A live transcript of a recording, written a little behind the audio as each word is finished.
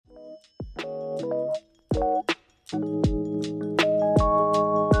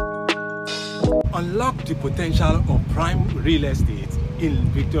the potential of prime real estate in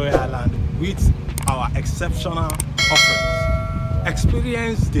Victoria Island with our exceptional offerings.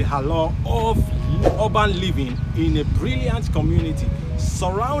 Experience the allure of urban living in a brilliant community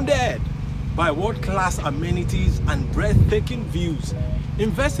surrounded by world-class amenities and breathtaking views.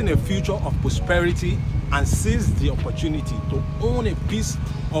 Invest in a future of prosperity and seize the opportunity to own a piece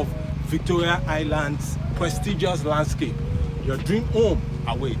of Victoria Island's prestigious landscape. Your dream home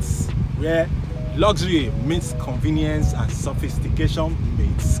awaits, where luxury meets convenience and sophistication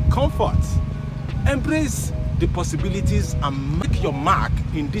meets comfort. Embrace the possibilities and make your mark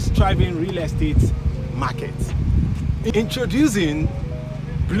in this thriving real estate market. Introducing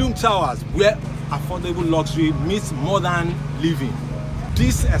Bloom Towers, where affordable luxury meets modern living.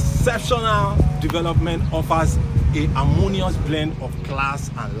 This exceptional development offers a harmonious blend of class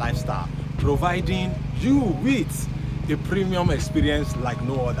and lifestyle, providing you with a premium experience like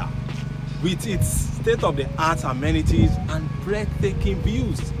no other. With its state-of-the-art amenities and breathtaking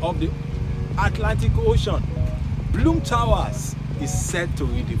views of the Atlantic Ocean, Bloom Towers is set to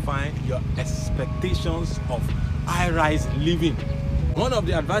redefine your expectations of high-rise living. One of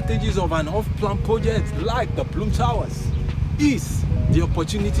the advantages of an off-plan project like the Bloom Towers is the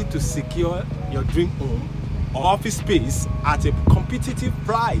opportunity to secure your dream home or office space at a competitive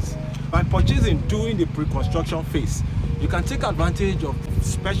price. By purchasing during the pre-construction phase, you can take advantage of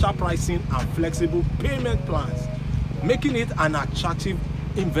special pricing and flexible payment plans, making it an attractive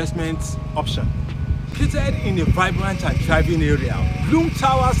investment option. Located in a vibrant and thriving area, Bloom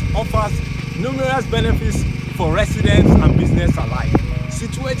Towers offers numerous benefits for residents and business alike.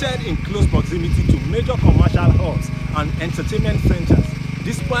 Situated in close proximity to major commercial hubs and entertainment centers,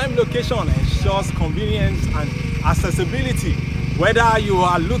 this prime location ensures convenience and accessibility. Whether you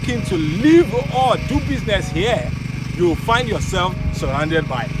are looking to live or do business here, you will find yourself surrounded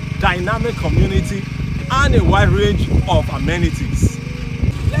by dynamic community and a wide range of amenities.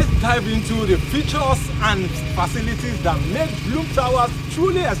 Let's dive into the features and facilities that make Bloom Towers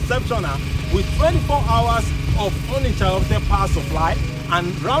truly exceptional, with 24 hours of uninterrupted power supply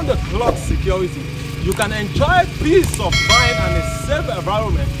and round-the-clock security. You can enjoy peace of mind and a safe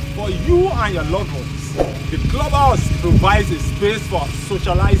environment for you and your loved ones. The Clubhouse provides a space for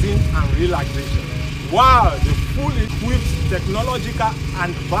socializing and relaxation, while the fully equipped technological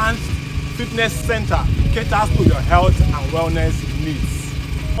and advanced fitness center caters to your health and wellness needs.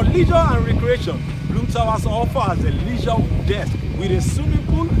 For leisure and recreation, Bloom Towers offers a leisure desk with a swimming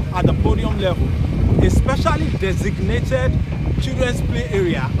pool at the podium level, a specially designated children's play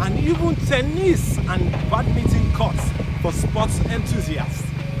area, and even tennis and badminton courts for sports enthusiasts.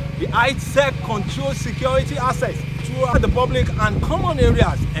 The high-tech controlled security access throughout the public and common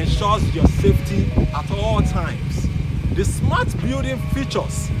areas ensures your safety at all times. The smart building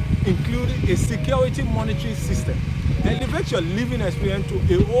features include a security monitoring system, elevate your living experience to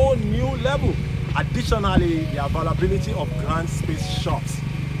a whole new level. Additionally, the availability of grand space shops,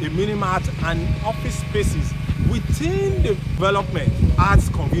 a mini-mart and office spaces within the development adds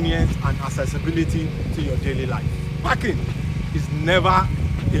convenience and accessibility to your daily life. Parking is never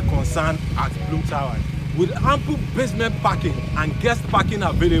a concern at Bloom Towers, with ample basement parking and guest parking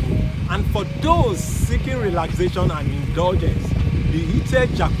available. And for those seeking relaxation and indulgence, the heated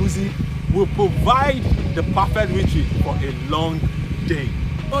jacuzzi will provide the perfect retreat for a long day.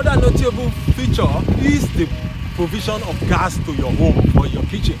 Another notable feature is the provision of gas to your home or your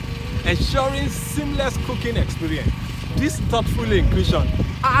kitchen, ensuring seamless cooking experience. This thoughtful inclusion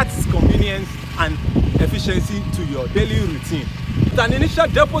adds convenience and efficiency to your daily routine. With an initial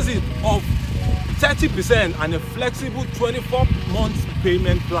deposit of 30% and a flexible 24-month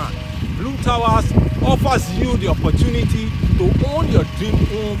payment plan, Bloom Towers offers you the opportunity to own your dream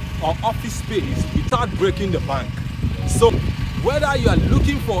home or office space without breaking the bank. So, whether you are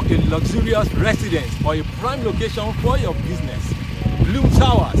looking for a luxurious residence or a prime location for your business, Bloom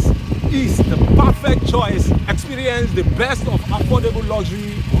Towers is the perfect choice. Experience the best of affordable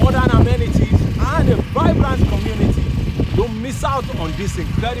luxury, modern amenities, and a vibrant community. Don't miss out on this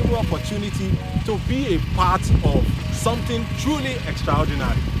incredible opportunity to be a part of something truly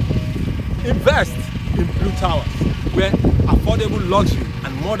extraordinary. Invest in Bloom Towers, where affordable luxury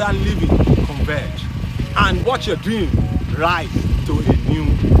and modern living converge, and watch your dream rise to a new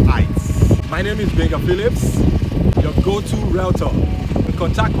heights. My name is Benga Phillips, your go-to realtor.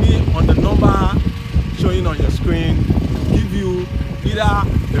 Contact me on the number showing on your screen to give you either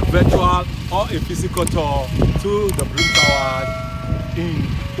a virtual or a physical tour to the Bloom Towers in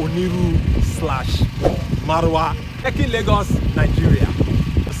Oniru / Marwa, Lekki, Lagos, Nigeria.